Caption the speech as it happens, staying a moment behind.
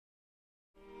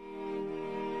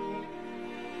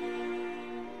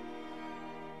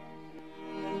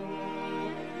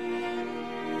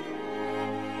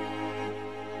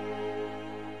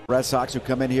Red Sox who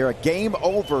come in here a game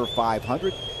over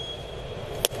 500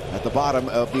 at the bottom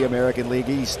of the American League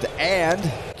East. And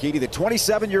Urquidy, the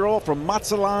 27-year-old from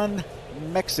Mazatlan,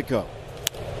 Mexico,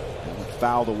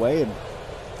 fouled away, and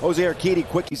José Urquidy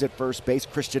quickies at first base.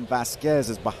 Christian Vasquez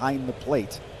is behind the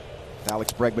plate.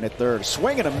 Alex Bregman at third.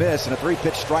 Swing and a miss and a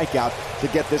 3-pitch strikeout to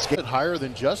get this game. Higher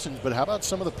than Justin's, but how about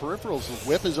some of the peripherals? The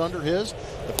whip is under his.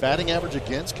 The batting average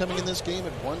against coming in this game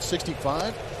at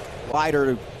 165.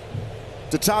 Slider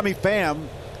to Tommy Pham.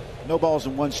 No balls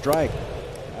and 1 strike.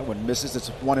 That one misses. It's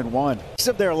 1-1. 6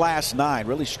 of their last 9.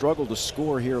 Really struggled to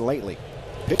score here lately.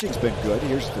 Pitching's been good.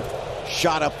 Here's the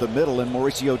shot up the middle, and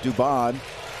Mauricio Dubon.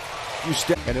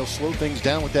 And he'll slow things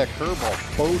down with that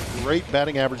curveball. Both great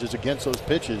batting averages against those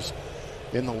pitches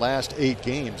in the last 8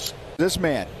 games. This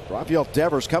man, Rafael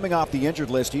Devers, coming off the injured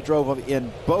list. He drove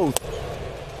in both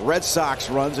Red Sox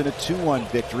runs in a 2-1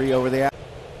 victory over the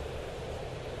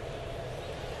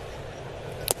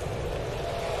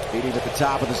Beating at the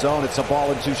top of the zone. It's a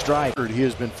ball and 2 strikes. He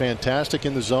has been fantastic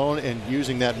in the zone and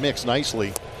using that mix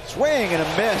nicely. Swing and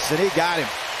a miss, and he got him.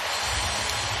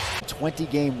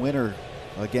 20-game winner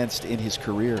against in his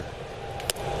career.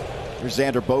 Here's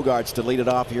Xander Bogaerts to lead it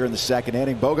off here in the 2nd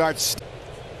inning. Bogaerts,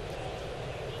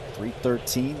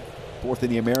 313, 4th in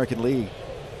the American League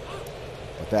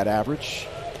with that average.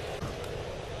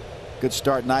 Good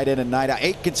start night in and night out.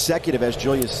 8 consecutive, as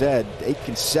Julia said, 8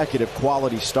 consecutive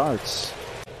quality starts.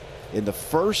 In the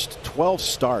first 12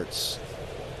 starts,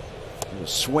 a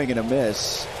swing and a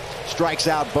miss. Strikes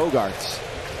out Bogaerts.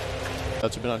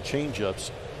 That's been on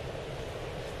changeups.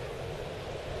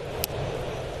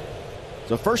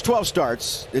 The first 12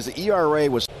 starts, his ERA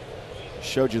was,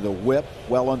 showed you the whip,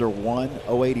 well under 1,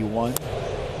 081.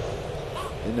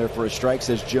 In there for a strike,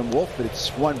 says Jim Wolf, but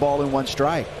it's 1 ball and 1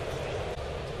 strike.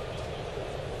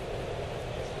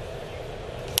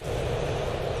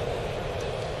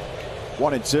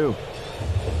 One and 2.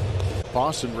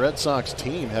 Boston Red Sox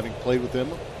team, having played with them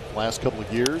the last couple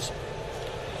of years.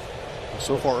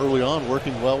 So far early on,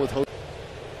 working well with Jose.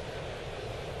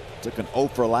 Took an 0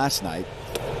 for last night.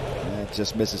 It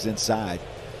just misses inside.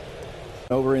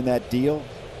 Over in that deal,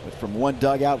 but from one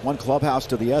dugout, one clubhouse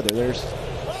to the other. There's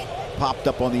popped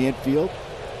up on the infield.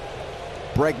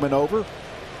 Bregman over.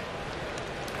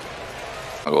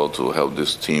 I go to help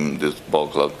this team, this ball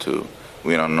club, to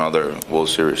win another World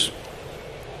Series.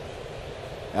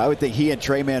 I would think he and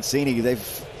Trey Mancini,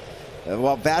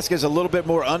 well, Vasquez a little bit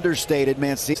more understated.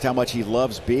 Mancini, how much he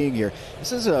loves being here.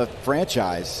 This is a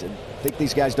franchise, and I think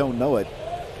these guys don't know it.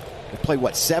 They played,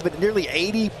 what, nearly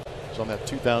 80? It's on that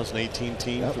 2018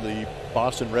 team for the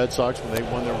Boston Red Sox when they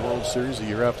won their World Series a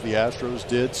year after the Astros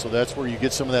did. So that's where you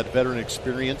get some of that veteran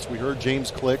experience. We heard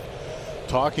James Click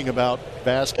talking about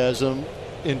Vasquez and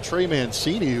Trey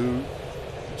Mancini, who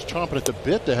is chomping at the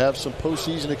bit to have some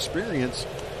postseason experience.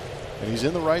 And he's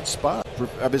in the right spot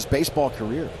of his baseball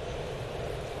career.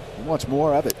 He wants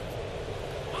more of it.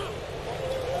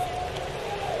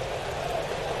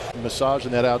 Massage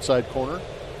in that outside corner.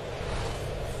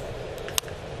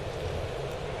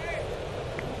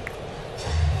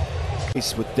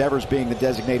 With Devers being the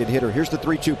designated hitter. Here's the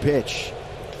 3-2 pitch.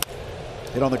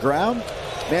 Hit on the ground.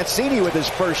 Mancini with his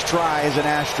first try as an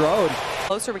Astro.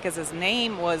 Closer because his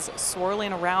name was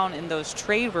swirling around in those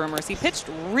trade rumors. He pitched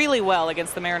really well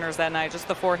against the Mariners that night. Just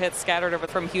the 4 hits scattered over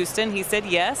from Houston. He said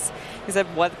yes. He said,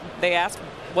 what they asked,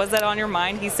 was that on your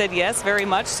mind? He said yes, very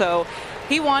much so.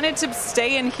 He wanted to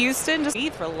stay in Houston.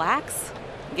 Just relax.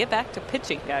 Get back to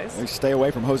pitching, guys. Stay away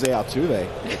from Jose Altuve.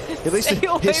 At least stay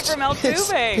away from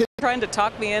Altuve. Trying to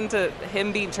talk me into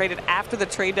him being traded after the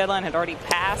trade deadline had already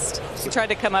passed. He tried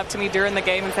to come up to me during the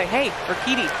game and say, "Hey,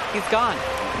 Urquidy, he's gone."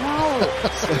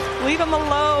 No, leave him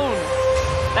alone.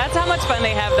 That's how much fun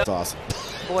they have. That's awesome.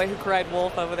 Boy who cried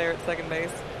wolf over there at second base.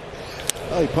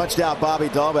 Well, he punched out Bobby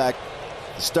Dahlbeck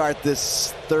to start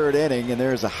this 3rd inning, and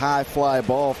there's a high fly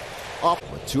ball off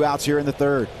with 2 outs here in the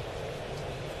 3rd.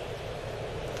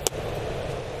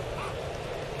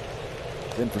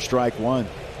 In for strike 1.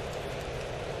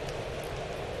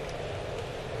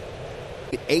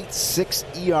 8.6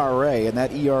 ERA, and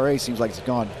that ERA seems like it's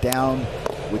gone down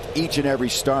with each and every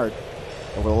start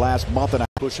over the last month and a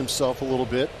half. Push himself a little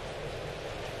bit.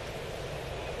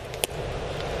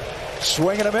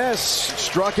 Swing and a miss.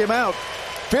 Struck him out.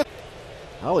 5th.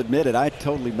 I'll admit it, I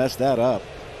totally messed that up.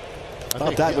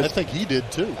 I think he did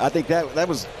too. I think that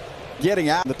was getting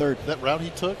out in the 3rd. That route he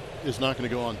took is not going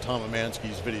to go on Tom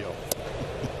Amansky's video.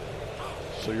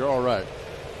 So you're all right.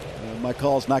 My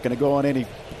call's not going to go on any.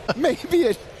 Maybe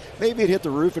it hit the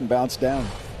roof and bounced down.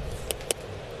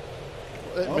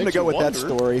 I'm going to go with that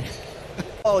story.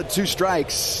 Oh, and 2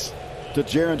 strikes to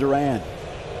Jarren Duran.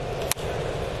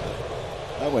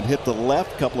 That one hit the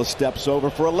left, couple of steps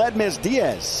over for Aledmys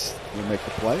Diaz. Will make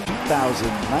the play.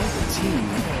 2019,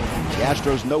 the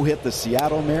Astros no-hit the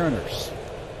Seattle Mariners.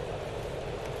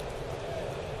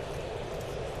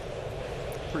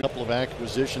 A couple of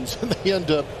acquisitions, and they end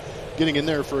up getting in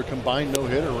there for a combined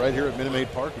no-hitter right here at Minute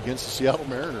Maid Park against the Seattle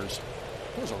Mariners.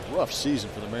 It was a rough season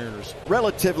for the Mariners.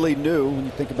 Relatively new when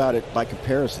you think about it by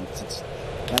comparison. Since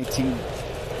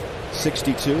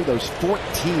 1962, those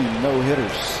 14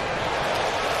 no-hitters.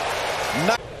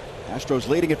 Astros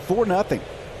leading at 4-0.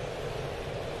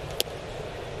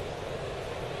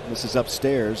 This is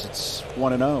upstairs. It's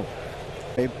 1-0.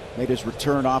 Made his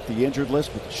return off the injured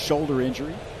list with a shoulder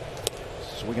injury.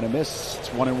 Swing and a miss. It's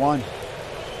 1-1.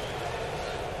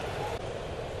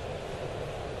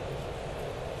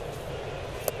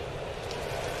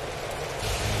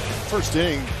 First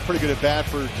inning, pretty good at bat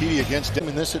for Urquidy against him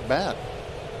in this at bat.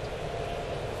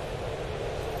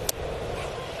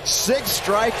 6th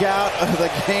strikeout of the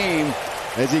game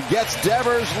as he gets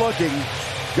Devers looking.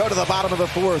 Go to the bottom of the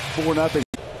 4th, 4-0.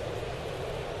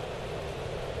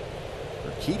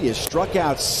 Urquidy has struck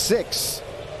out 6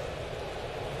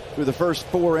 through the first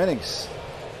 4 innings.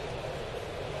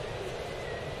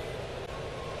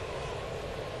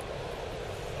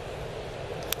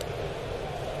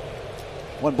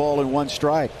 One ball and 1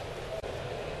 strike.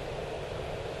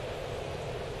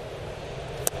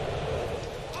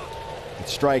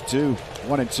 It's strike 2,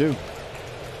 1-2.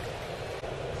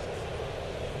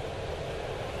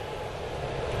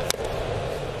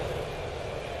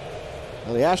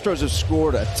 Well, the Astros have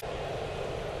scored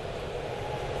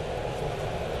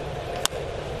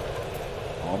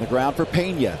on the ground for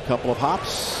Pena. A couple of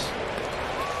hops.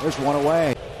 There's one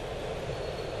away.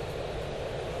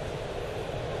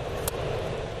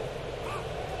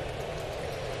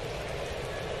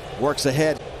 Works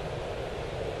ahead.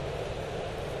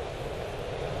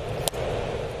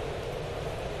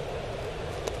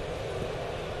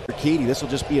 Urquidy, this will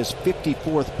just be his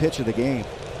 54th pitch of the game.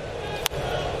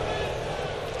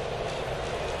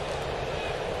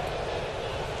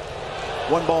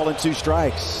 One ball and 2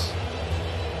 strikes.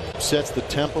 Sets the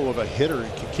tempo of a hitter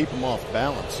and can keep him off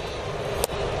balance.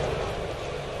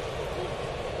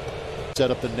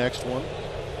 Set up the next one.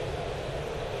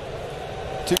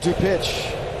 2-2 pitch.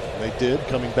 They did,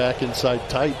 coming back inside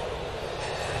tight.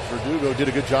 Verdugo did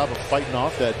a good job of fighting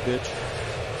off that pitch.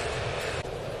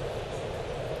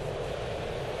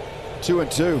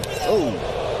 2-2. Oh.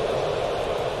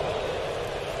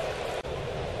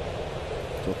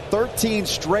 So 13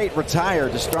 straight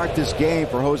retired to start this game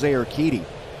for José Urquidy.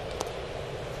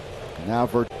 Now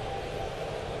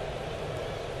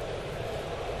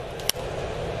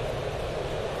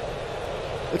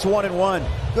it's 1-1.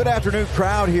 Good afternoon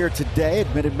crowd here today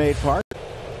at Minute Maid Park.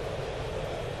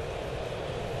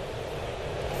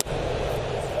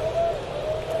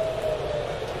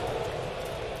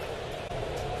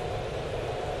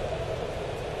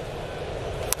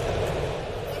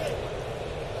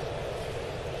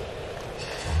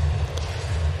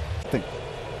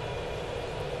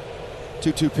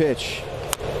 Two-two pitch.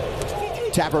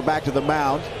 Tapper back to the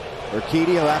mound. Urquidy,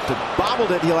 he'll have to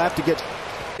bobbled it. He'll have to get.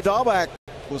 Dahlback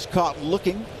was caught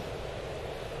looking.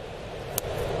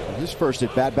 His first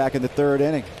at bat back in the 3rd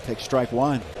inning. Takes strike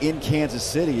 1. In Kansas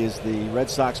City as the Red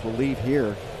Sox will leave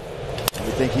here. And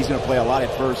we think he's going to play a lot at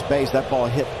first base. That ball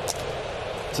hit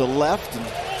to left. And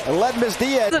Aledmys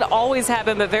Diaz. It always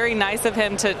happened, but very nice of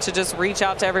him to just reach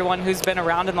out to everyone who's been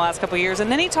around in the last couple of years.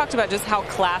 And then he talked about just how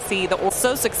classy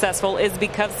so successful is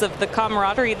because of the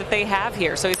camaraderie that they have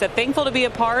here. So he said thankful to be a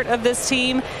part of this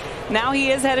team. Now he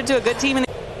is headed to a good team. And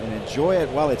enjoy it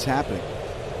while it's happening.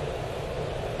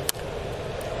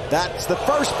 That's the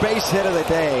first base hit of the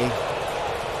day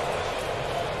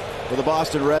for the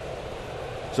Boston Red.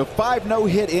 So 5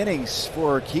 no-hit innings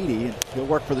for Urquidy, and he'll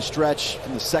work for the stretch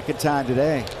from the 2nd time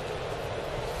today.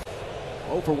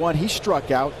 0 for 1, he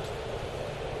struck out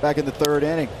back in the 3rd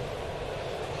inning.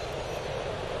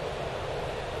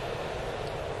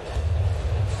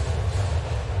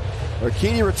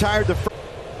 Urquidy retired the first.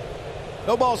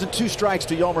 No balls and 2 strikes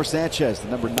to Yolmer Sanchez, the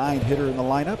number 9 hitter in the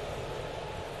lineup.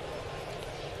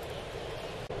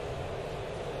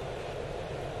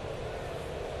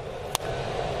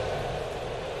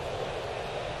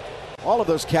 All of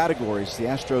those categories, the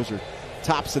Astros are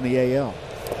tops in the AL.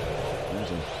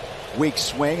 There's a weak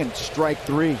swing and strike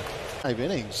 3. 5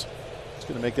 innings. It's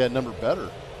going to make that number better.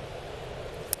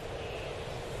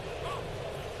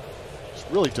 He's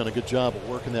really done a good job of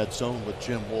working that zone with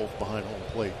Jim Wolf behind home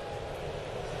plate.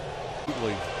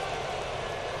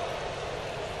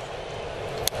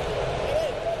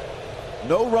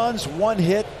 No runs, 1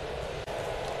 hit.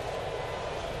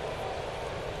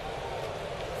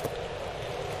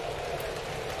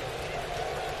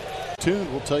 tuned.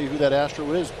 We'll tell you who that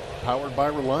Astro is. Powered by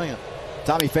Reliant.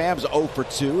 Tommy Pham's 0 for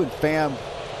 2, and Pham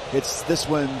hits this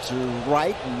one to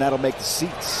right, and that'll make the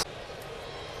seats.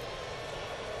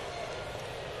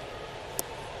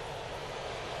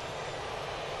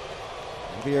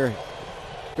 Javier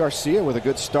Garcia with a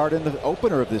good start in the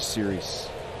opener of this series.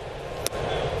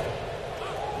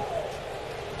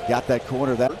 Got that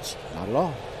corner. That's not at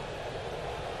all.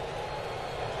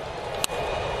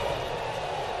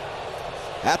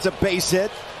 That's a base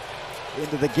hit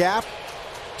into the gap.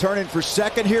 Turning for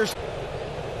second. Here's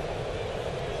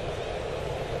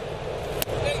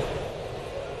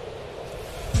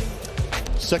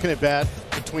second at bat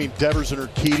between Devers and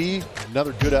Urquidy.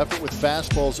 Another good effort with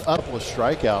fastballs up with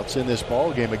strikeouts in this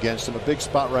ball game against him. A big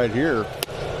spot right here,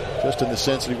 just in the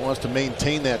sense that he wants to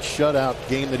maintain that shutout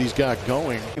game that he's got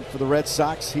going. For the Red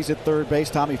Sox, he's at third base.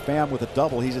 Tommy Pham with a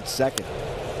double. He's at second.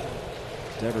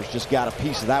 Devers just got a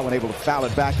piece of that one, able to foul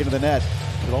it back into the net.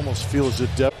 It almost feels as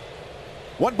if Devers.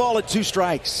 1 ball and 2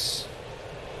 strikes.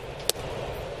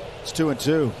 It's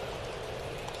 2-2.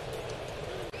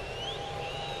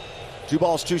 2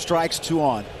 balls, 2 strikes, 2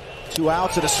 on. 2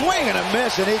 outs and a swing and a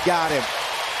miss, and he got him.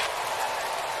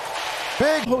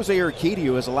 Big José Urquidy,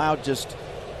 who has allowed just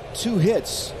 2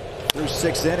 hits through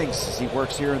 6 innings as he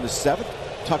works here in the 7th.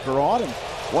 Tucker on, and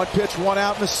 1 pitch, 1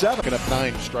 out in the 7th. Picking up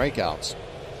 9 strikeouts.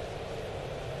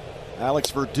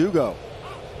 Alex Verdugo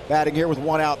batting here with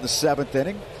 1 out in the 7th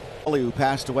inning. Who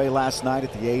passed away last night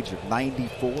at the age of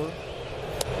 94.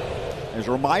 I was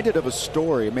reminded of a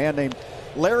story. A man named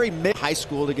Larry Mick, high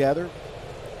school together.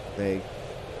 They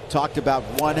talked about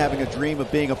one having a dream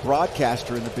of being a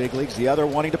broadcaster in the big leagues, the other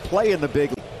wanting to play in the big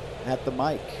league at the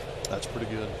mic. That's pretty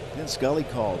good. And Scully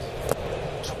called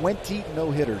 20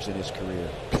 no-hitters in his career.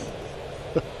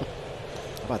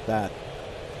 How about that?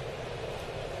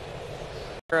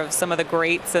 Of some of the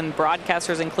greats and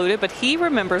broadcasters included, but he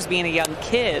remembers being a young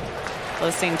kid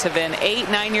listening to Vin, 8,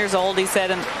 9 years old, he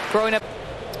said, and growing up.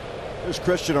 There's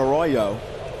Christian Arroyo.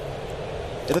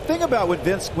 And the thing about when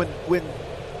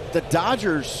the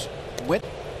Dodgers went,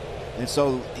 and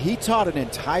so he taught an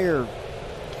entire,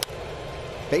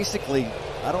 basically,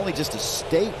 not only just a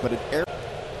state, but an era,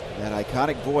 that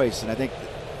iconic voice. And I think,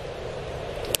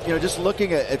 you know, just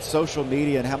looking at social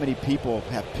media and how many people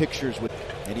have pictures with,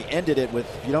 and he ended it with,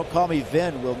 "If you don't call me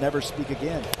Vin, we'll never speak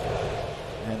again."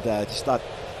 And just thought,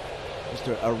 just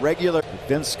a regular,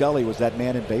 Vin Scully was that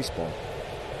man in baseball.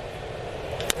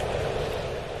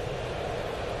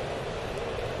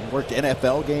 He worked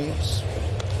NFL games,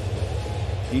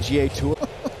 PGA Tour.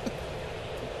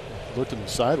 Looked at him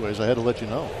sideways. I had to let you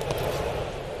know.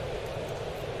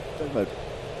 Talking about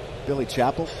Billy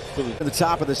Chappell. In the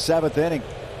top of the 7th inning,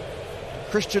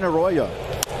 Christian Arroyo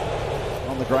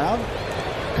on the ground.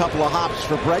 A couple of hops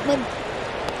for Bregman.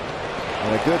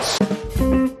 And a good